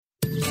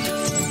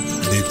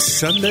It's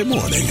Sunday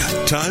morning.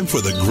 Time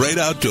for the great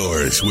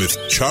outdoors with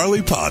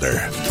Charlie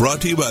Potter. Brought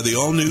to you by the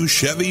all-new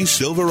Chevy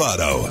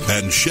Silverado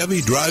and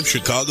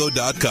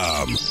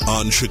ChevyDriveChicago.com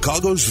on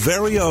Chicago's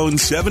very own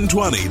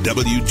 720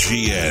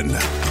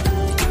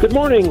 WGN. Good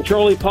morning.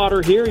 Charlie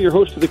Potter here, your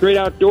host of the Great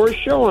Outdoors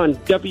Show on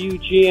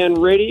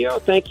WGN Radio.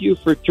 Thank you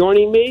for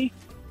joining me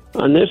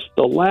on this,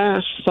 the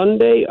last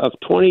Sunday of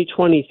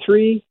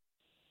 2023.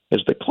 As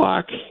the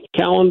clock,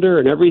 calendar,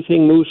 and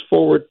everything moves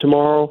forward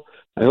tomorrow,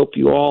 I hope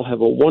you all have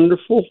a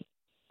wonderful,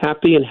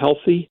 happy, and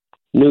healthy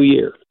new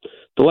year.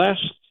 The last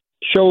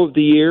show of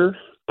the year,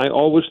 I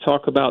always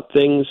talk about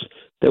things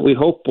that we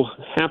hope will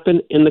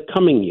happen in the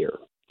coming year.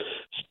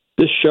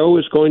 This show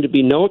is going to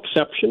be no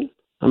exception.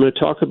 I'm going to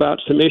talk about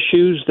some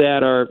issues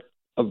that are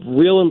of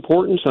real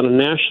importance on a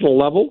national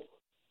level,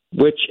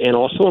 and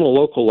also on a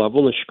local level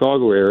in the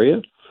Chicago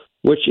area,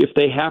 which, if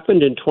they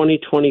happened in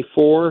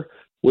 2024,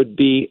 would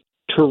be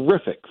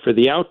terrific for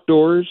the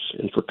outdoors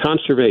and for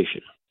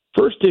conservation.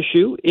 First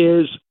issue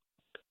is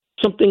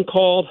something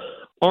called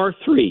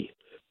R3,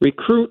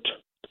 Recruit,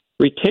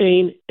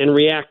 Retain, and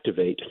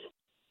Reactivate,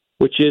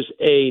 which is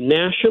a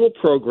national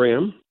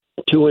program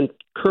to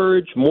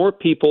encourage more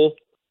people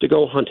to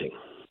go hunting.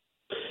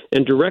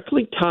 And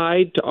directly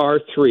tied to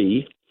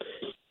R3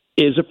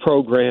 is a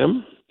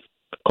program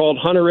called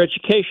Hunter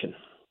Education.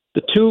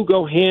 The two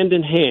go hand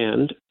in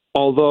hand,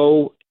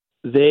 although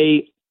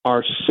they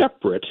are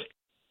separate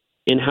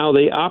in how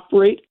they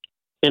operate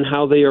and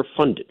how they are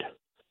funded.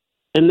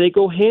 And they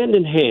go hand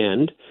in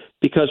hand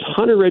because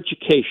hunter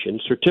education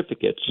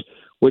certificates,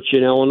 which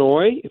in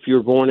Illinois, if you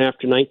were born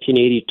after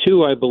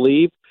 1982, I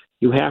believe,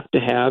 you have to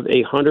have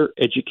a hunter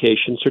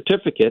education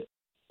certificate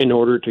in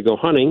order to go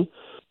hunting.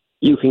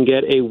 You can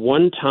get a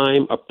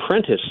one-time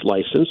apprentice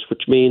license,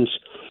 which means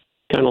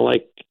kind of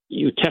like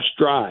you test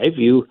drive.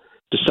 You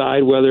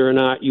decide whether or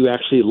not you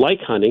actually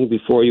like hunting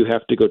before you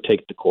have to go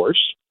take the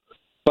course.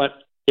 But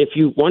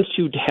once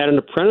you had an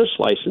apprentice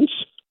license,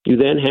 you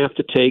then have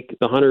to take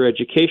the hunter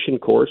education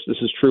course.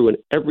 This is true in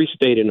every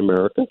state in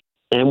America.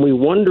 And we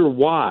wonder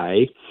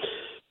why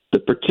the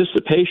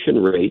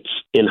participation rates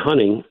in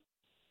hunting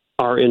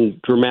are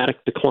in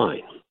dramatic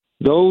decline.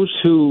 Those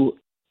who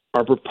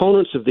are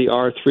proponents of the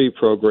R3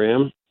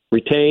 program,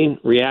 Retain,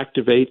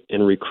 Reactivate,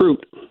 and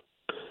Recruit,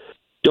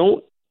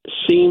 don't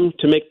seem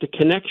to make the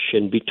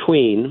connection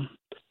between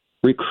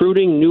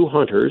recruiting new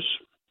hunters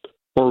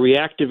or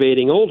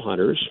reactivating old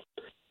hunters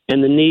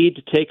and the need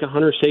to take a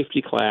hunter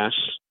safety class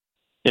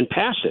and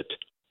pass it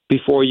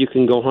before you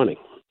can go hunting.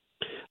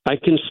 I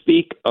can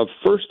speak of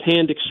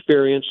firsthand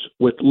experience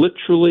with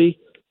literally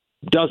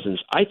dozens.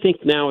 I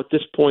think now at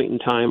this point in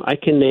time, I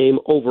can name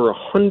over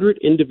 100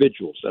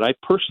 individuals that I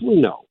personally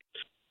know,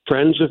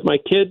 friends of my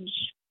kids,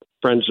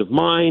 friends of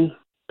mine,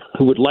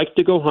 who would like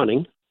to go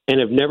hunting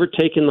and have never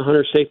taken the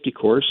hunter safety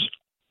course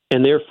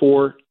and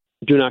therefore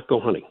do not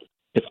go hunting.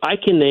 If I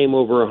can name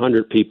over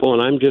 100 people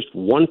and I'm just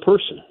one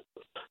person,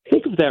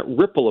 think of that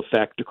ripple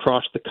effect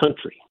across the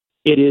country.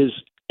 It is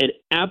an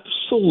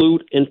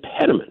absolute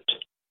impediment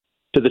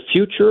to the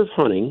future of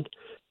hunting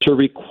to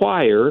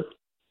require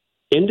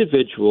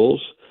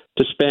individuals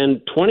to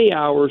spend 20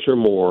 hours or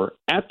more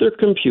at their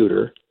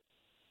computer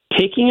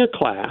taking a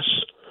class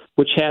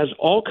which has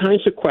all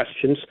kinds of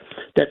questions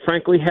that,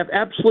 frankly, have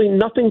absolutely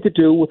nothing to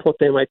do with what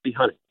they might be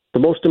hunting. The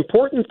most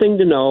important thing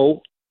to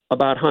know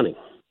about hunting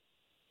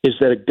is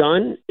that a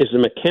gun is a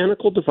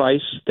mechanical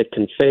device that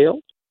can fail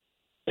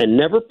and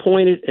never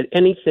pointed at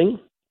anything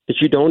that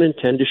you don't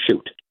intend to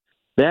shoot.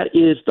 That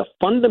is the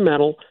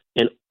fundamental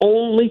and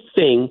only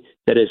thing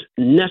that is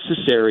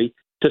necessary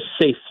to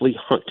safely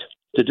hunt,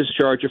 to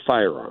discharge a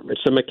firearm.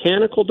 It's a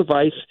mechanical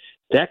device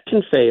that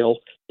can fail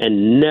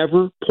and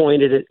never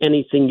pointed at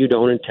anything you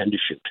don't intend to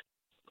shoot.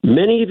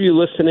 Many of you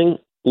listening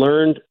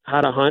learned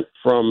how to hunt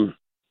from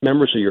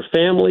members of your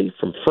family,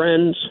 from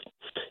friends.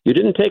 You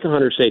didn't take a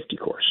hunter safety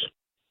course.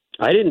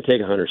 I didn't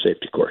take a hunter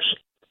safety course.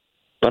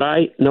 But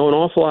I know an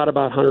awful lot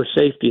about hunter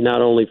safety,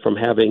 not only from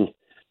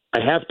I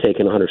have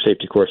taken a hunter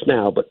safety course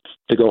now, but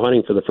to go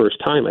hunting for the first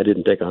time, I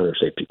didn't take a hunter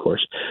safety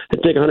course. I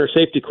didn't take a hunter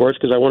safety course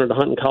because I wanted to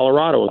hunt in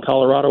Colorado, and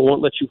Colorado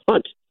won't let you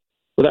hunt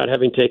without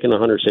having taken a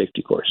hunter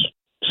safety course.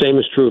 Same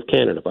is true of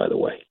Canada, by the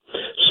way.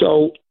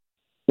 So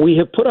we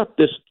have put up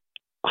this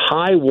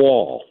high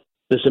wall,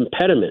 this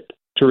impediment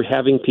to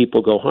having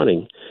people go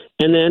hunting,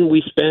 and then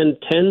we spend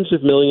tens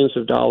of millions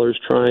of dollars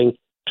trying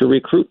to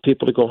recruit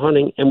people to go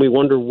hunting, and we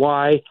wonder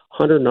why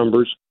hunter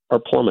numbers are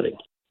plummeting.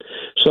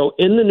 So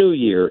in the new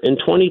year, in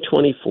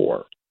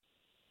 2024,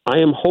 I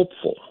am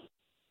hopeful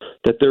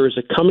that there is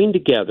a coming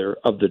together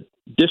of the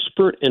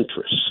disparate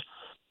interests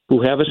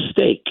who have a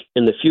stake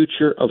in the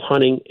future of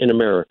hunting in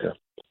America.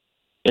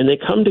 And they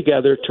come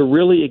together to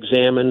really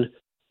examine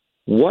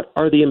what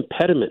are the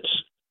impediments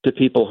to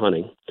people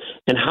hunting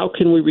and how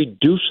can we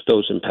reduce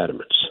those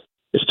impediments.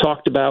 It's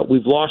talked about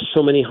we've lost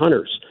so many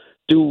hunters.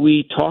 Do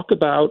we talk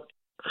about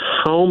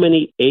how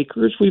many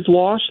acres we've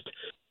lost?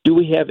 Do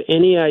we have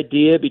any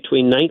idea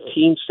between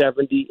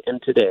 1970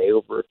 and today,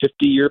 over a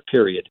 50-year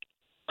period,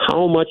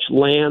 how much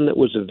land that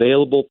was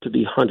available to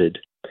be hunted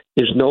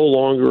is no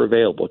longer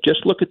available.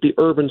 Just look at the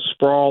urban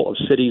sprawl of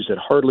cities that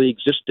hardly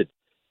existed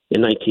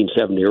in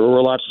 1970 or were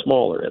a lot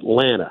smaller: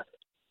 Atlanta,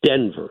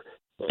 Denver,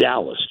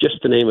 Dallas,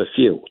 just to name a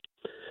few.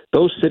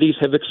 Those cities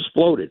have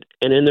exploded,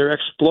 and in their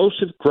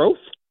explosive growth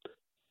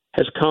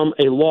has come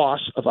a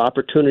loss of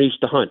opportunities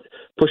to hunt,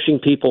 pushing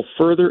people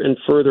further and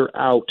further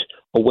out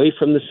away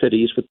from the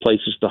cities with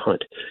places to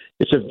hunt.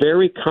 It's a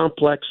very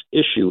complex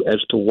issue as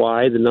to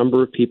why the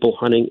number of people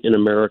hunting in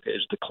America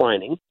is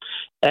declining,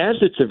 as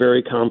it's a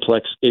very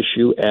complex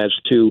issue as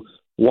to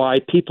why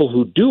people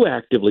who do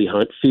actively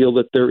hunt feel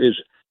that there is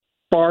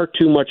far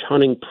too much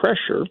hunting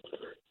pressure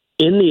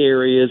in the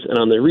areas and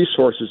on the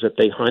resources that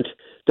they hunt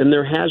than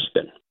there has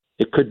been.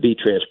 It could be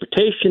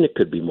transportation, it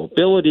could be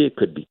mobility, it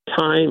could be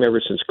time.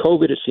 Ever since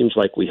COVID, it seems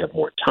like we have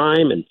more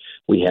time and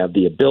we have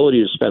the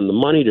ability to spend the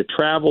money to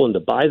travel and to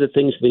buy the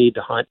things we need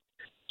to hunt.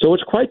 So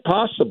it's quite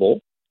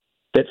possible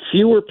that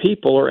fewer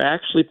people are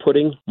actually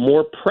putting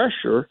more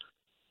pressure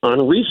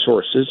on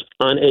resources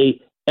on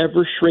a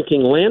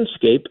ever-shrinking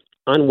landscape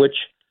on which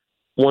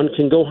one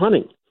can go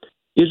hunting.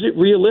 Is it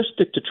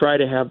realistic to try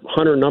to have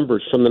hunter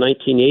numbers from the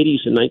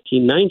 1980s and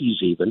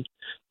 1990s even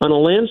on a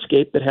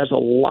landscape that has a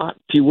lot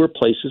fewer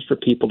places for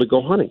people to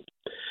go hunting?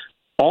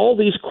 All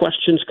these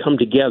questions come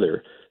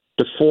together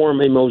to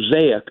form a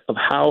mosaic of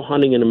how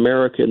hunting in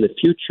America in the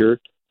future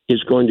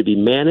is going to be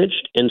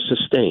managed and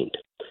sustained.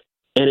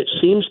 And it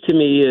seems to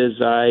me,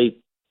 as I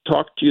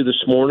talked to you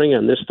this morning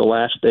on this, the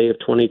last day of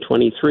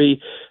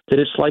 2023, that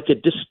it's like a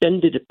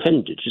distended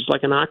appendage. It's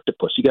like an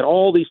octopus. You got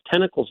all these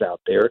tentacles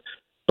out there,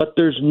 but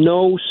there's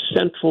no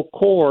central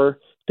core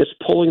that's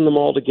pulling them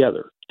all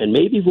together. And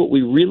maybe what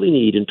we really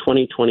need in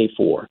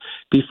 2024,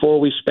 before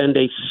we spend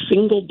a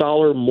single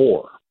dollar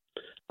more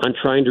on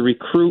trying to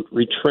recruit,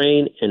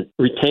 retrain, and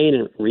retain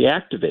and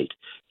reactivate,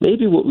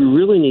 maybe what we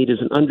really need is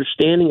an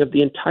understanding of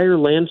the entire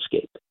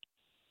landscape.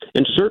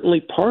 And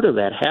certainly part of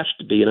that has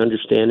to be an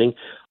understanding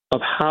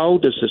of how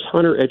does this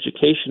hunter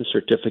education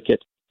certificate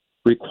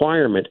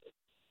requirement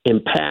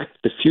impact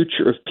the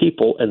future of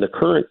people and the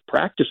current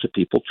practice of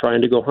people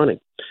trying to go hunting.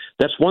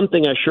 That's one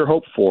thing I sure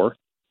hope for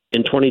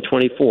in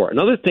 2024.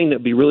 Another thing that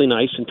would be really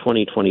nice in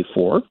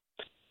 2024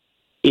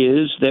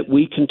 is that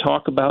we can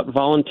talk about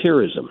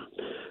volunteerism.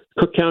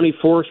 Cook County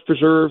Forest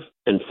Preserve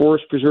and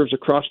forest preserves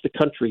across the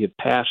country have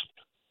passed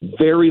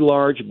very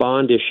large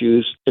bond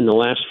issues in the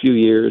last few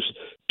years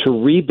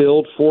to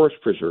rebuild forest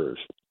preserves.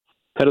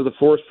 Head of the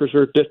Forest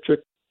Preserve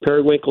District,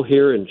 Periwinkle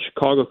here in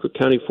Chicago, Cook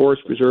County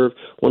Forest Preserve,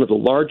 one of the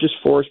largest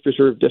forest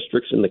preserve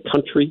districts in the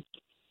country,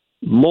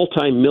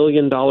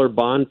 multi-million-dollar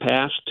bond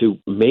passed to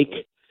make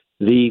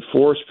the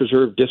forest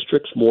preserve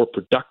districts more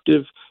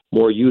productive,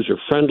 more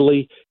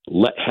user-friendly,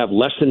 have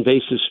less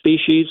invasive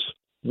species.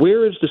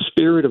 Where is the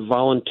spirit of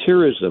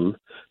volunteerism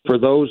for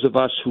those of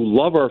us who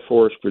love our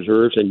forest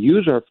preserves and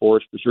use our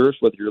forest preserves,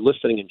 whether you're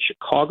listening in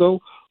Chicago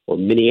or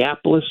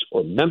Minneapolis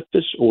or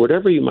Memphis or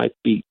whatever you might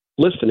be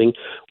listening?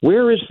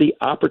 Where is the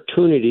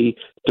opportunity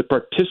to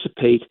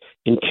participate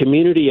in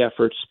community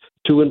efforts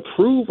to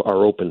improve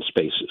our open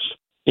spaces?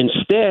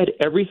 Instead,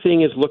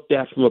 everything is looked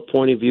at from a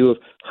point of view of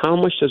how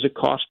much does it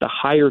cost to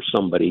hire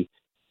somebody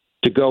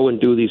to go and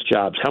do these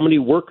jobs? How many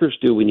workers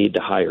do we need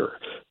to hire?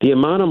 The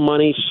amount of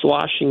money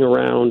sloshing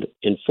around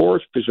in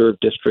forest preserve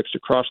districts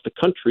across the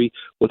country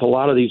with a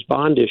lot of these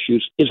bond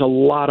issues is a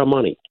lot of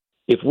money.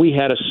 If we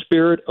had a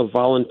spirit of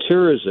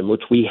volunteerism,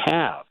 which we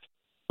have,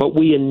 but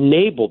we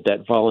enabled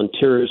that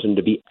volunteerism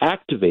to be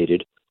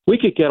activated, we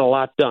could get a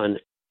lot done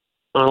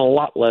on a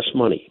lot less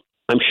money.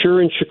 I'm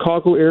sure in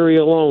Chicago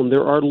area alone,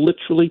 there are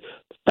literally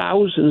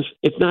thousands,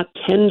 if not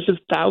tens of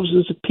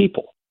thousands of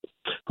people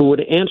who would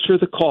answer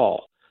the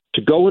call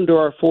to go into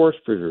our forest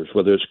preserves,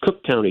 whether it's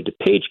Cook County,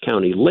 DuPage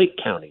County, Lake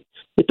County.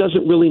 It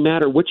doesn't really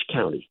matter which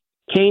county,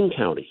 Kane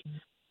County,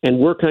 and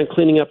work on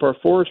cleaning up our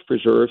forest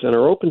preserves and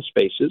our open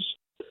spaces.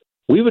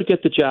 We would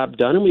get the job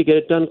done, and we get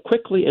it done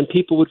quickly, and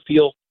people would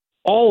feel,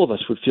 all of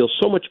us would feel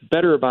so much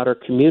better about our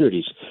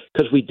communities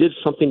because we did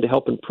something to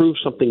help improve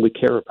something we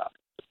care about.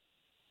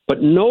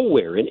 But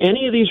nowhere in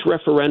any of these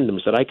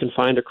referendums that I can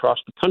find across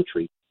the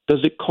country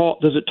does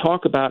it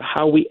talk about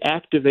how we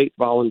activate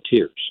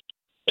volunteers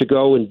to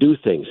go and do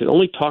things. It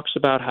only talks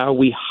about how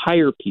we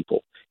hire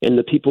people and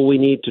the people we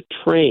need to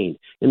train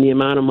and the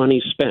amount of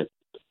money spent.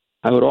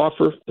 I would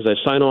offer, as I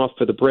sign off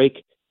for the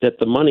break, that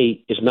the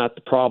money is not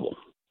the problem.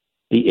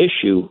 The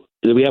issue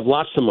is that we have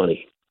lots of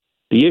money.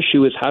 The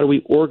issue is how do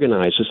we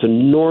organize this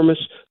enormous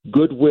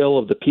goodwill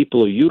of the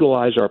people who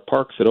utilize our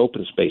parks and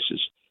open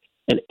spaces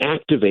and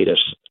activate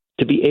us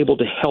to be able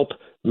to help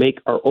make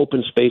our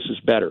open spaces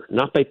better,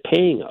 not by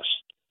paying us,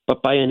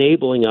 but by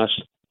enabling us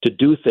to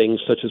do things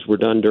such as were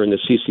done during the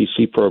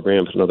CCC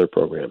programs and other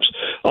programs.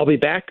 I'll be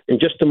back in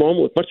just a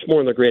moment with much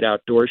more on the Great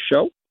Outdoors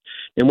Show.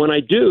 And when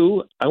I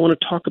do, I want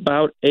to talk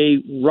about a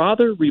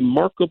rather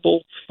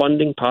remarkable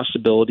funding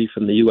possibility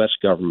from the U.S.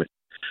 government,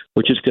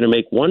 which is going to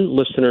make one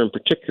listener in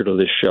particular to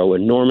this show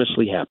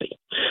enormously happy.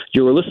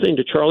 You are listening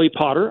to Charlie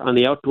Potter on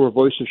the Outdoor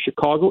Voice of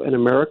Chicago and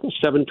America,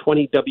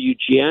 720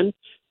 WGN.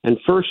 And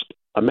first,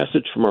 a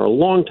message from our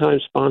longtime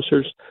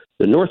sponsors,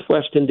 the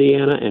Northwest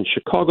Indiana and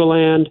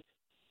Chicagoland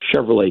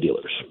Chevrolet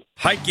dealers.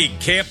 Hiking,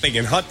 camping,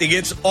 and hunting,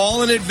 it's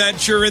all an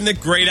adventure in the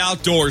great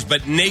outdoors,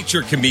 but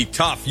nature can be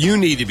tough. You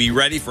need to be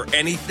ready for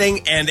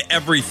anything and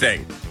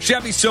everything.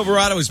 Chevy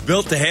Silverado is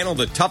built to handle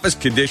the toughest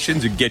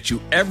conditions and get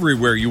you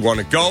everywhere you want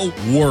to go,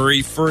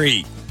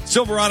 worry-free.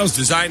 Silverado's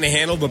designed to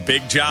handle the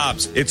big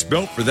jobs. It's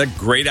built for the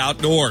great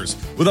outdoors.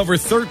 With over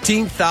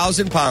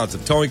 13,000 pounds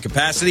of towing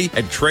capacity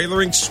and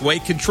trailering sway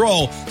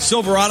control,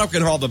 Silverado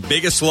can haul the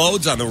biggest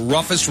loads on the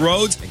roughest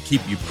roads and keep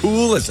you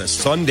cool as a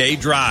Sunday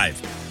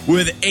drive.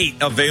 With 8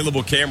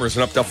 available cameras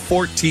and up to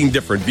 14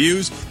 different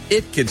views,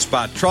 it can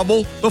spot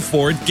trouble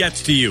before it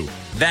gets to you.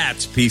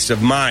 That's peace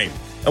of mind.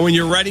 And when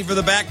you're ready for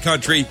the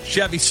backcountry,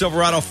 Chevy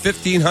Silverado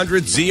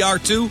 1500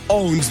 ZR2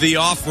 owns the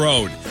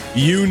off-road.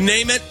 You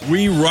name it,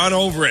 we run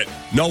over it.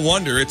 No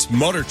wonder it's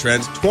Motor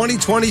Trend's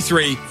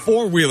 2023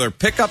 four-wheeler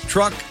pickup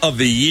truck of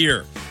the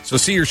year. So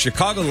see your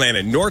Chicagoland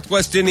and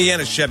Northwest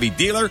Indiana Chevy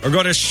dealer or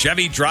go to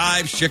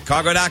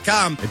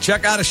ChevyDriveChicago.com and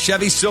check out a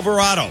Chevy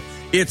Silverado.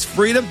 It's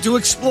freedom to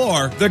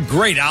explore the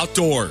great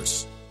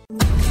outdoors.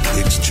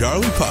 It's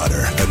Charlie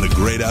Potter and the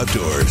Great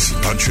Outdoors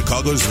on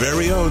Chicago's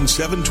very own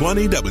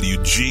 720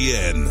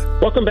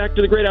 WGN. Welcome back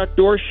to the Great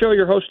Outdoors Show.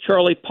 Your host,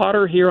 Charlie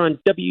Potter, here on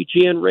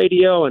WGN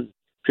Radio. And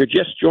if you're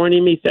just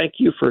joining me, thank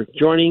you for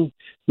joining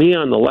me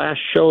on the last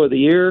show of the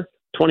year,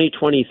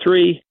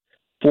 2023,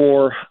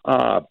 for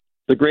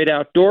the Great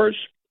Outdoors.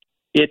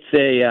 It's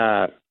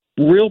a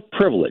real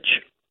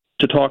privilege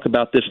to talk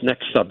about this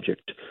next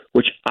subject,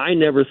 which I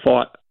never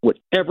thought would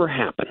ever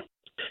happen.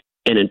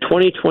 And in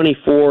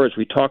 2024, as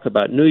we talk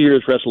about New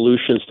Year's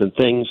resolutions and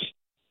things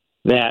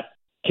that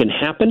can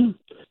happen,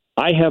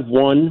 I have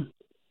one,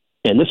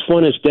 and this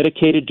one is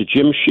dedicated to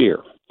Jim Scheer,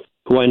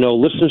 who I know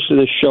listens to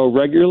this show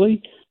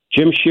regularly.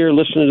 Jim Scheer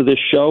listened to this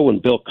show when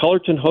Bill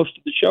Cullerton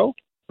hosted the show.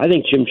 I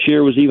think Jim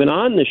Scheer was even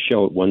on this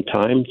show at one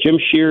time. Jim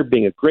Scheer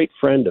being a great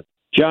friend of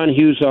John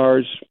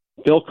Huszar's,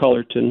 Bill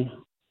Cullerton,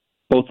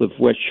 both of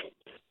which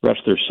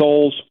rest their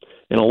souls,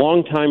 and a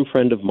longtime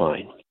friend of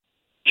mine.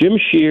 Jim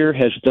Scheer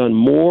has done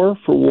more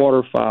for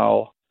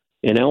waterfowl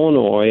in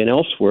Illinois and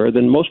elsewhere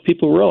than most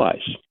people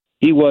realize.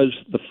 He was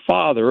the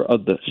father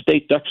of the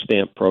state duck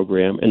stamp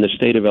program in the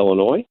state of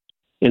Illinois.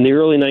 In the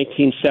early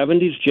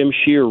 1970s, Jim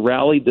Scheer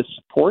rallied the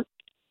support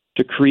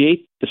to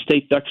create the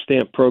state duck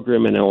stamp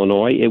program in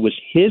Illinois. It was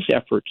his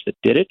efforts that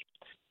did it.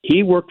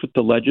 He worked with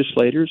the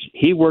legislators.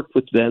 He worked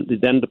with the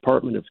then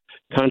Department of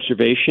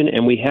Conservation,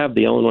 and we have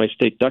the Illinois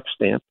state duck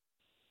stamp,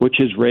 which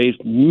has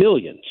raised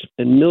millions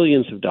and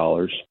millions of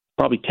dollars,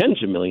 probably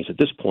tens of millions at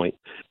this point,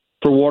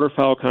 for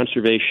waterfowl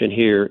conservation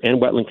here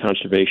and wetland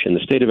conservation in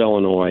the state of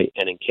Illinois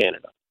and in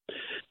Canada.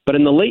 But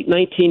in the late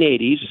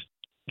 1980s,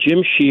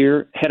 Jim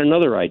Scheer had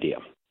another idea.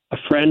 A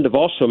friend of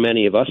also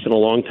many of us and a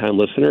longtime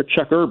listener,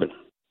 Chuck Urban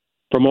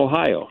from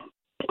Ohio,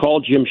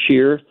 called Jim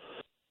Scheer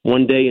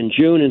one day in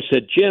June and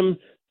said, "Jim,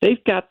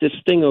 they've got this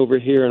thing over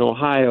here in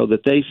Ohio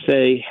that they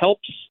say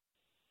helps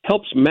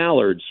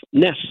mallards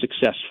nest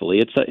successfully.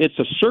 It's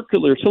a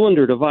circular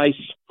cylinder device,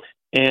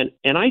 and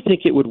I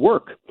think it would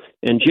work."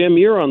 And Jim,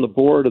 you're on the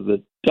board of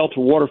the Delta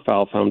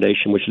Waterfowl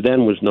Foundation, which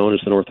then was known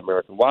as the North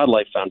American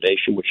Wildlife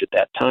Foundation, which at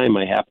that time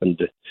I happened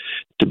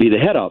to be the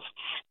head of.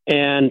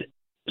 And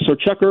so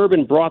Chuck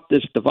Urban brought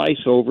this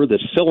device over,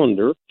 this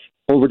cylinder,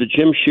 over to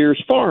Jim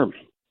Scheer's farm.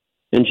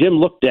 And Jim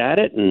looked at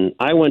it, and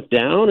I went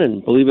down,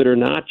 and believe it or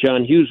not,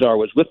 John Huszar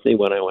was with me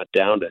when I went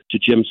down to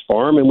Jim's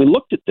farm, and we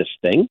looked at this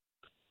thing.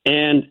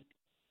 And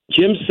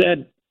Jim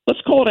said,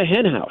 "Let's call it a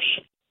hen house."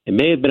 It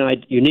may have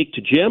been unique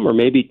to Jim, or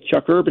maybe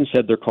Chuck Urban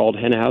said they're called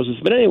hen houses.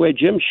 But anyway,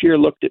 Jim Scheer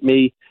looked at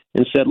me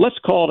and said, "Let's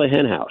call it a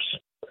hen house."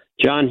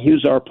 John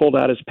Huszar pulled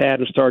out his pad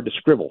and started to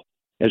scribble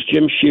as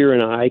Jim Scheer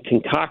and I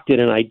concocted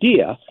an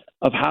idea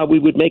of how we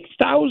would make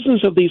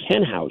thousands of these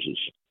hen houses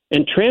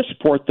and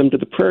transport them to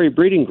the prairie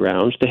breeding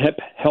grounds to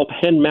help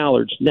hen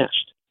mallards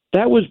nest.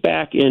 That was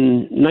back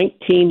in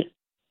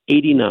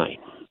 1989.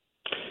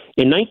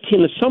 In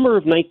the summer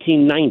of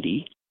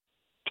 1990,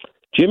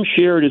 Jim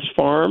Scheer at his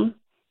farm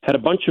had a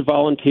bunch of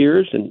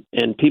volunteers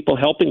and people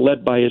helping,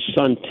 led by his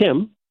son,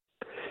 Tim,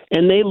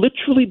 and they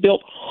literally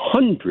built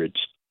hundreds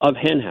of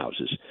hen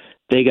houses.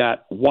 They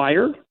got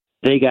wire,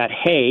 they got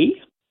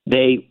hay,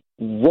 they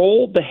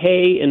rolled the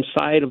hay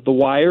inside of the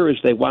wire as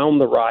they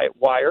wound the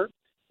wire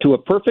to a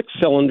perfect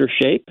cylinder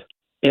shape.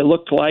 It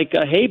looked like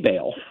a hay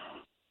bale,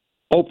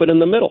 open in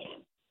the middle.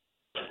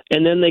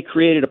 And then they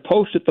created a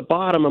post at the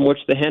bottom on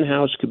which the hen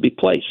house could be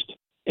placed.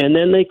 And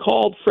then they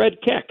called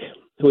Fred Keck,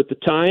 who at the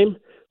time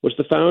was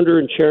the founder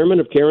and chairman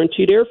of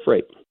Guaranteed Air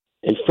Freight.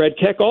 And Fred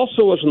Keck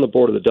also was on the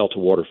board of the Delta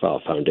Waterfowl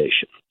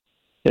Foundation.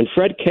 And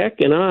Fred Keck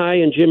and I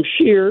and Jim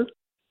Scheer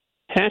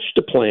hatched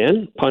a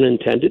plan, pun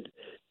intended,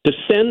 to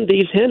send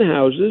these hen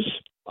houses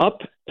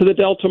up to the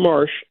Delta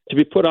Marsh to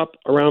be put up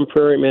around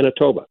Prairie,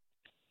 Manitoba.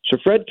 So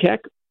Fred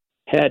Keck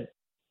had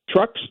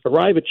trucks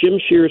arrive at Jim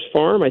Scheer's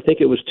farm. I think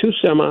it was 2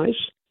 semis,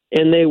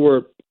 and they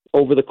were,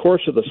 over the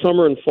course of the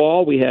summer and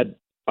fall, we had,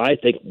 I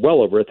think,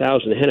 well over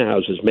 1,000 hen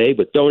houses made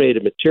with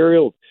donated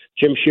material,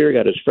 Jim Scheer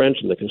got his friends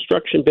in the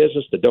construction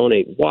business to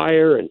donate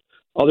wire, and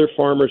other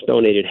farmers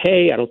donated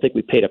hay. I don't think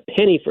we paid a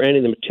penny for any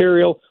of the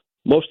material.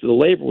 Most of the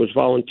labor was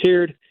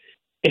volunteered.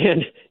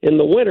 And in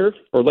the winter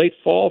or late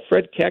fall,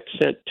 Fred Keck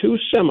sent 2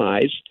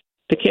 semis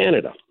to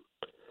Canada.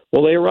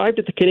 Well, they arrived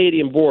at the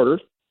Canadian border,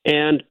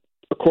 and,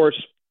 of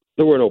course,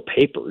 there were no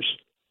papers.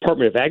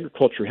 Department of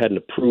Agriculture hadn't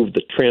approved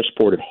the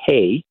transport of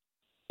hay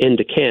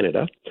into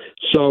Canada.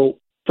 So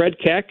Fred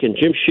Keck and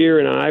Jim Scheer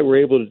and I were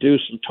able to do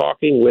some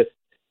talking with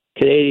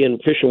Canadian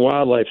Fish and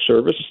Wildlife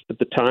Service at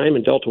the time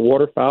and Delta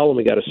Waterfowl, and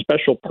we got a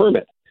special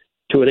permit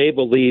to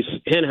enable these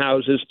hen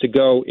houses to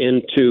go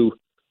into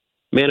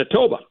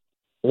Manitoba.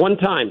 One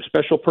time,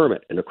 special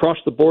permit, and across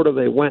the border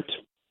they went.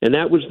 And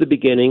that was the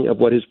beginning of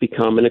what has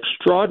become an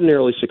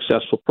extraordinarily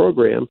successful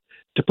program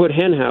to put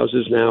hen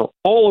houses now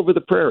all over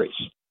the prairies.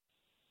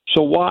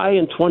 So why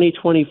in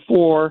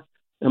 2024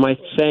 am I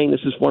saying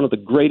this is one of the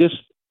greatest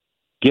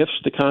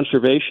gifts to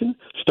conservation,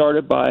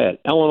 started by an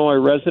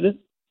Illinois resident,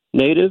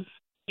 native,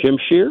 Jim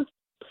Scheer?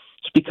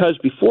 It's because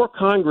before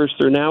Congress,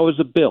 there now is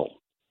a bill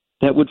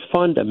that would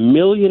fund $1.5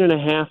 million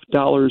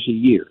a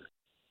year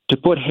to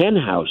put hen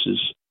houses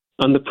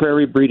on the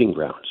prairie breeding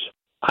grounds.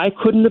 I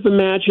couldn't have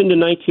imagined in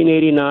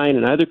 1989,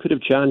 and neither could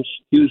have John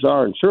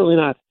Huszar, and certainly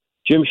not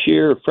Jim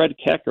Scheer or Fred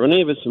Keck or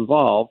any of us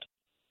involved,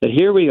 that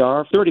here we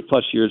are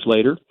 30-plus years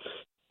later,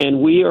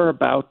 and we are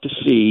about to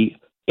see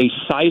a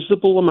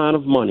sizable amount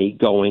of money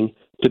going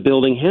to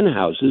building hen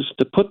houses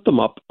to put them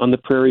up on the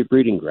prairie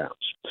breeding grounds.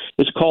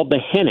 It's called the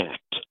Hen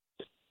Act.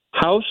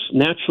 House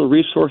Natural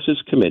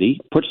Resources Committee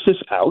puts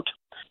this out,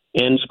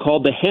 and it's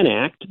called the Hen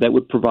Act, that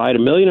would provide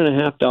 $1.5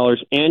 million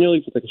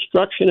annually for the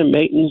construction and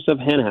maintenance of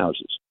hen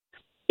houses.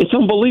 It's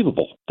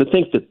unbelievable to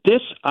think that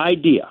this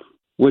idea,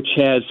 which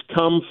has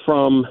come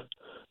from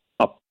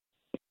an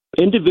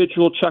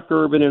individual, Chuck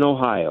Urban in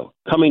Ohio,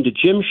 coming to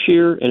Jim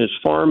Scheer and his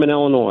farm in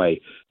Illinois,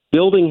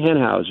 building hen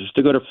houses,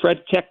 to go to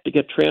Fred Keck to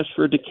get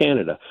transferred to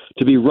Canada,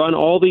 to be run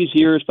all these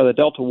years by the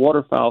Delta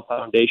Waterfowl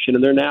Foundation,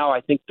 and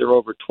I think there are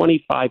over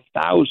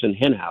 25,000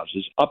 hen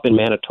houses up in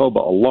Manitoba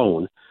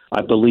alone.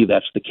 I believe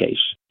that's the case.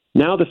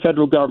 Now the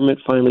federal government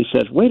finally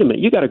says, wait a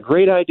minute, you got a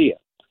great idea.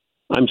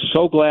 I'm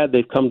so glad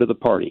they've come to the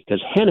party,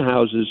 because hen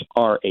houses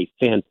are a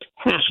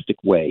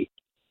fantastic way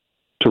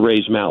to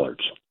raise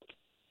mallards.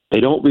 They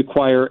don't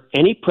require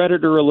any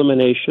predator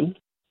elimination.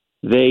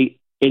 They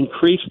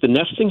increase the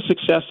nesting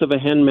success of a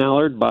hen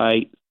mallard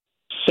by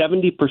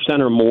 70%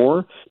 or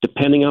more,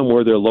 depending on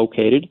where they're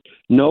located.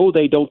 No,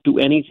 they don't do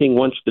anything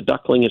once the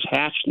duckling is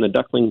hatched and the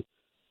duckling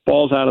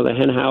falls out of the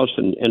hen house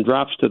and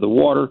drops to the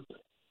water,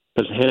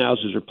 because the hen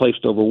houses are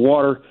placed over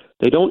water.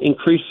 They don't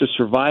increase the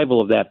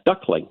survival of that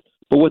duckling.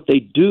 But what they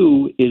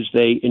do is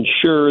they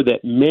ensure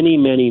that many,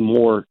 many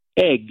more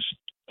eggs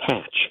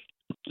hatch.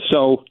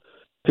 So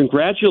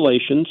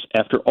congratulations,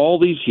 after all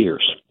these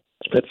years,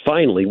 that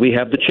finally we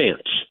have the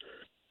chance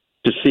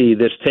to see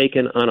this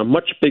taken on a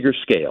much bigger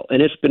scale.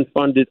 And it's been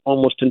funded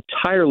almost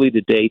entirely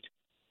to date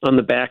on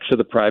the backs of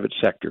the private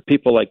sector.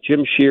 People like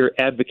Jim Scheer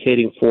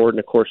advocating for it. And,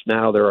 of course,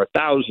 now there are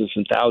thousands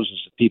and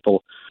thousands of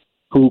people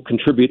who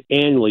contribute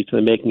annually to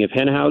the making of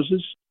hen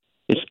houses.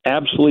 It's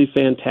absolutely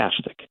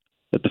fantastic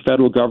that the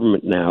federal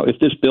government now, if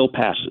this bill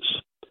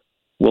passes,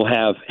 will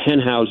have hen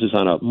houses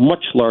on a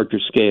much larger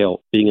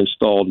scale being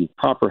installed in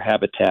proper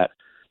habitat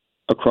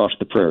across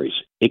the prairies.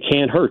 It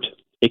can't hurt.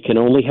 It can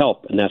only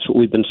help, and that's what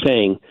we've been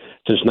saying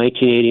since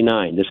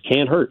 1989. This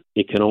can't hurt.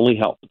 It can only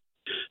help.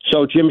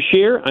 So, Jim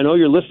Scheer, I know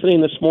you're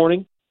listening this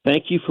morning.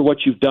 Thank you for what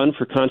you've done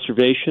for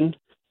conservation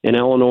in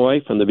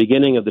Illinois, from the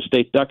beginning of the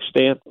state duck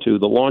stamp to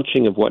the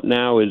launching of what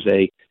now is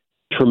a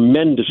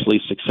tremendously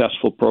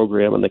successful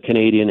program on the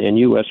Canadian and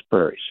U.S.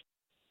 prairies.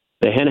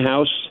 The Hen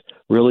House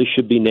really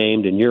should be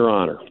named in your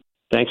honor.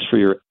 Thanks for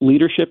your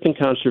leadership in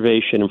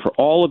conservation. And for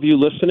all of you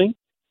listening,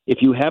 if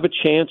you have a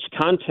chance,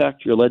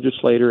 contact your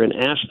legislator and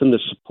ask them to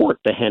support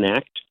the Hen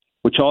Act,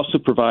 which also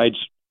provides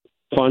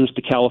funds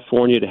to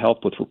California to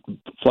help with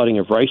flooding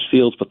of rice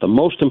fields. But the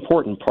most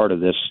important part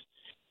of this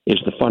is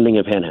the funding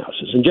of hen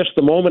houses. In just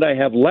the moment I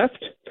have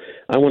left,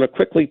 I want to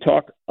quickly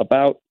talk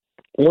about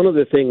one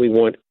other thing we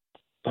want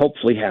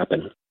hopefully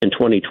happen in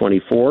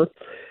 2024.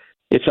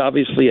 It's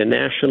obviously a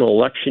national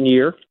election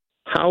year.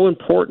 How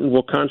important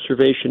will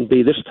conservation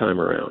be this time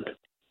around?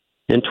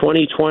 In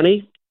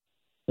 2020,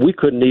 we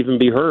couldn't even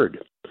be heard.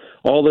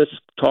 All this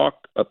talk,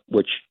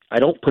 which I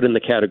don't put in the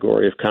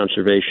category of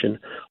conservation,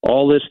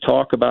 all this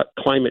talk about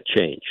climate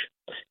change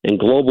and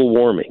global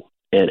warming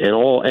and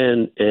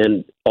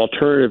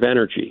alternative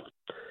energy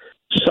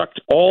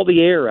sucked all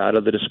the air out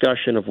of the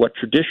discussion of what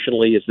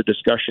traditionally is the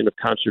discussion of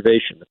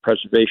conservation, the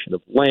preservation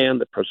of land,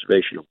 the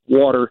preservation of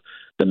water,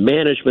 the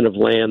management of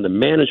land, the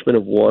management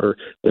of water,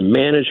 the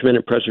management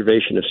and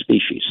preservation of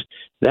species.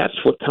 That's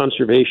what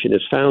conservation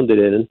is founded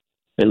in,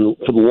 and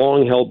the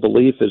long-held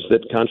belief is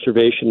that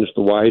conservation is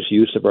the wise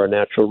use of our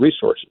natural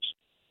resources.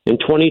 In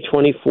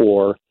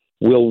 2024,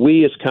 will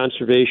we as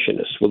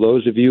conservationists, will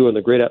those of you on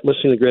listening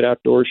to the Great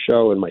Outdoors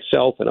Show and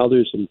myself and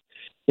others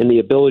in the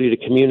ability to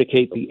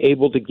communicate, be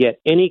able to get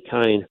any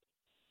kind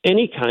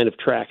of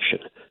traction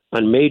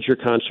on major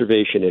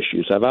conservation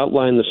issues. I've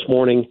outlined this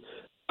morning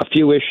a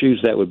few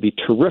issues that would be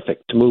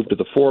terrific to move to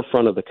the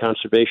forefront of the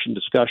conservation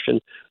discussion,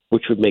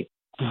 which would make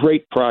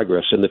great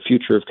progress in the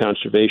future of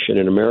conservation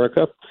in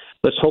America.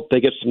 Let's hope they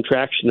get some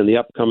traction in the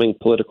upcoming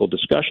political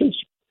discussions.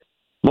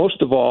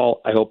 Most of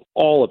all, I hope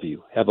all of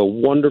you have a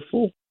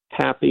wonderful,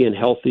 happy, and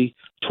healthy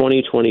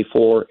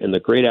 2024 in the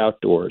great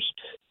outdoors.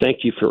 Thank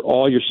you for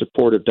all your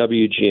support of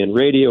WGN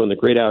Radio and the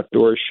Great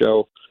Outdoors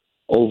Show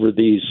over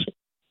these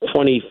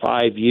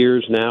 25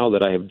 years now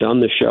that I have done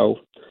the show.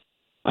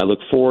 I look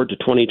forward to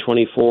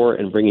 2024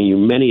 and bringing you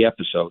many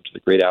episodes of the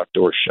Great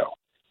Outdoors Show.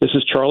 This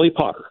is Charlie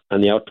Potter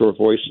on the Outdoor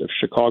Voice of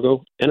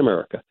Chicago and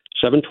America,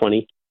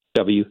 720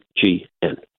 WGN.